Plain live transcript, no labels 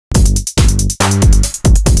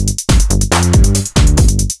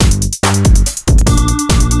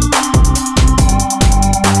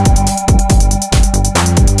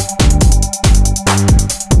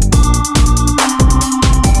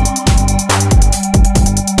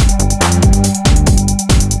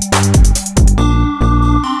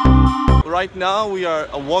right now we are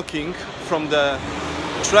walking from the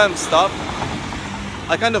tram stop.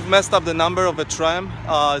 I kind of messed up the number of a tram.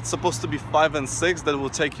 It's supposed to be 5 and 6 that will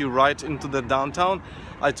take you right into the downtown.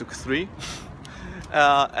 I took 3.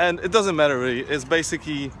 And it doesn't matter really. It's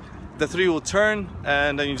basically the 3 will turn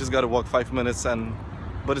and then you just gotta walk 5 minutes.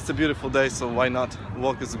 But it's a beautiful day, so why not?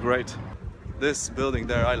 Walk is great. This building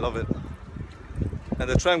there, I love it. And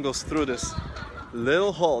the tram goes through this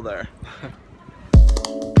little hole there.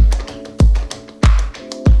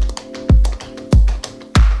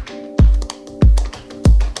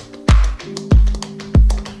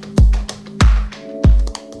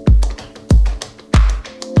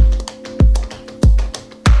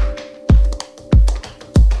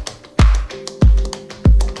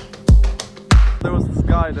 There was this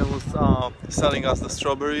guy that was selling us the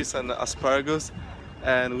strawberries and the asparagus,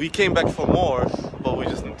 and we came back for more, but we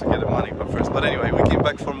just need to get the money first. But anyway, we came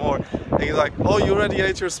back for more, and he's like, "Oh, you already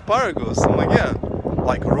ate your asparagus?" I'm like, "Yeah."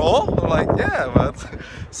 Like raw? I'm like, "Yeah, but..."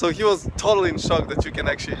 So he was totally in shock that you can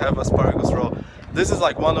actually have asparagus raw. This is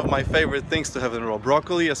like one of my favorite things to have in raw.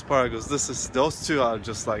 Broccoli, asparagus, those two are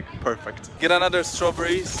just like perfect. Get another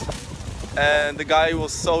strawberries, and the guy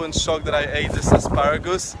was so in shock that I ate this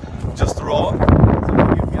asparagus just raw, so he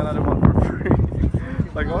gave me another one for free.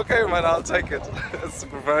 Like, okay man, I'll take it. It's a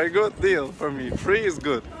very good deal for me. Free is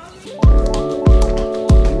good.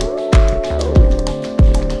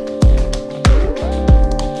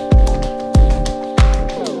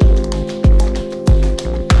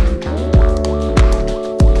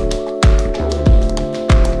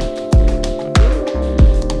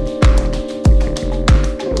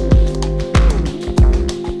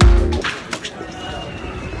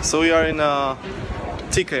 So we are in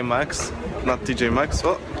TK Maxx, not TJ Maxx.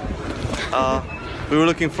 Well, we were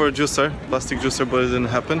looking for a juicer, plastic juicer, but it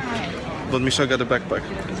didn't happen. But Misha got a backpack.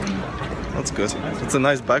 That's good. It's a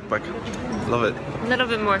nice backpack. Love it. A little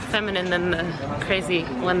bit more feminine than the crazy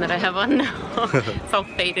one that I have on now. It's all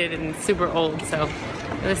faded and super old, so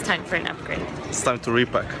it was time for an upgrade. It's time to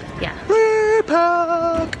repack. Yeah.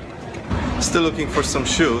 Repack! Still looking for some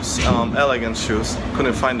shoes, elegant shoes.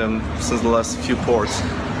 Couldn't find them since the last few ports.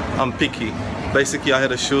 I'm picky. Basically, I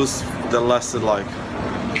had a shoes that lasted like,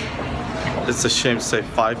 it's a shame to say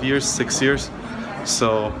 5 years, 6 years.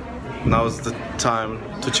 So now is the time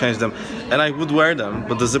to change them. And I would wear them,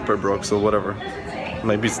 but the zipper broke, so whatever.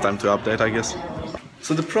 Maybe it's time to update, I guess.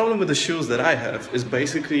 So the problem with the shoes that I have is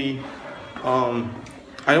basically,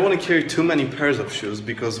 I don't want to carry too many pairs of shoes,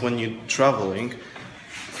 because when you're traveling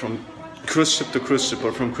from cruise ship to cruise ship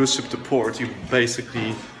or from cruise ship to port, you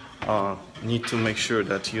basically need to make sure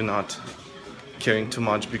that you're not carrying too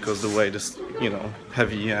much, because the weight is, you know,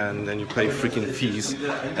 heavy, and then you pay freaking fees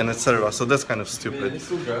and etc. So that's kind of stupid.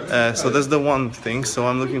 So that's the one thing. So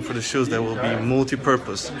I'm looking for the shoes that will be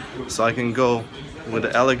multi-purpose, so I can go with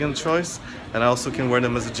the elegant choice and I also can wear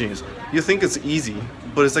them as a jeans. You think it's easy,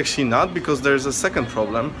 but it's actually not, because there's a second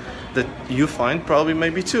problem that you find, probably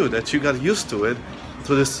maybe two, that you got used to it,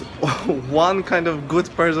 to this one kind of good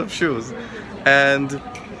pair of shoes, and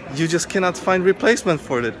you just cannot find replacement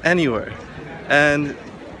for it anywhere. And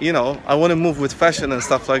you know, I want to move with fashion and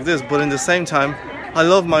stuff like this, but in the same time I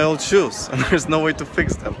love my old shoes and there's no way to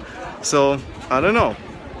fix them. So I don't know,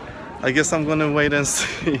 I guess I'm gonna wait and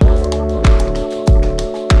see.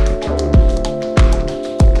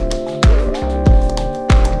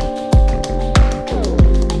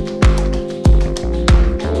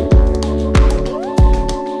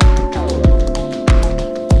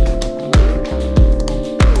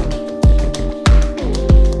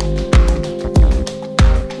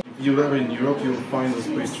 If you live in Europe, you'll find those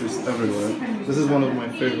pastries everywhere. This is one of my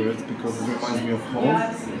favorites because it reminds me of home.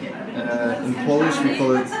 In Polish we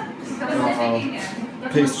call it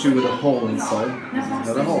pastry with a hole inside. This is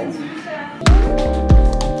not a hole.